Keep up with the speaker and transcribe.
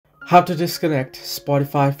How to disconnect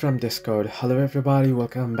Spotify from Discord. Hello everybody,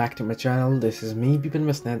 welcome back to my channel. This is me, Bipin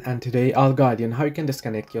Vasnat, and today I'll guide you on how you can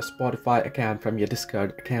disconnect your Spotify account from your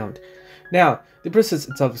Discord account. Now, the process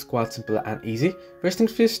itself is quite simple and easy. First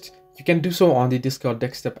things first, you can do so on the Discord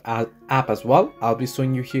desktop app as well. I'll be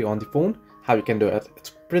showing you here on the phone how you can do it.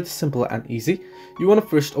 It's pretty simple and easy. You want to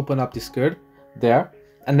first open up Discord there.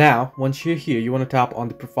 And now, once you're here, you want to tap on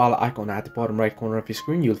the profile icon at the bottom right corner of your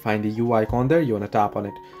screen. You'll find the U icon there. You want to tap on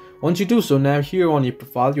it. Once you do so, now here on your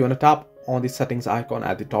profile, you want to tap on the settings icon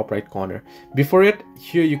at the top right corner. Before it,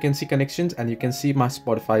 here you can see connections and you can see my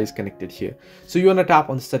Spotify is connected here. So you want to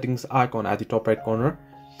tap on the settings icon at the top right corner.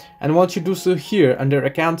 And once you do so here under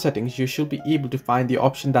account settings, you should be able to find the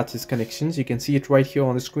option that says connections. You can see it right here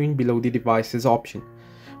on the screen below the devices option.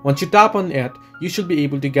 Once you tap on it, you should be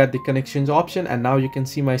able to get the connections option, and now you can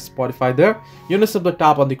see my Spotify there. You want to simply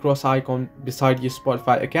tap on the cross icon beside your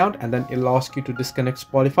Spotify account, and then it'll ask you to disconnect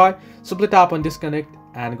Spotify. Simply tap on disconnect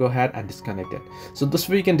and go ahead and disconnect it. So this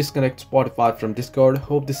way you can disconnect Spotify from Discord.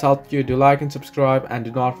 Hope this helped you. Do like and subscribe, and do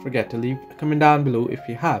not forget to leave a comment down below if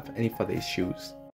you have any further issues.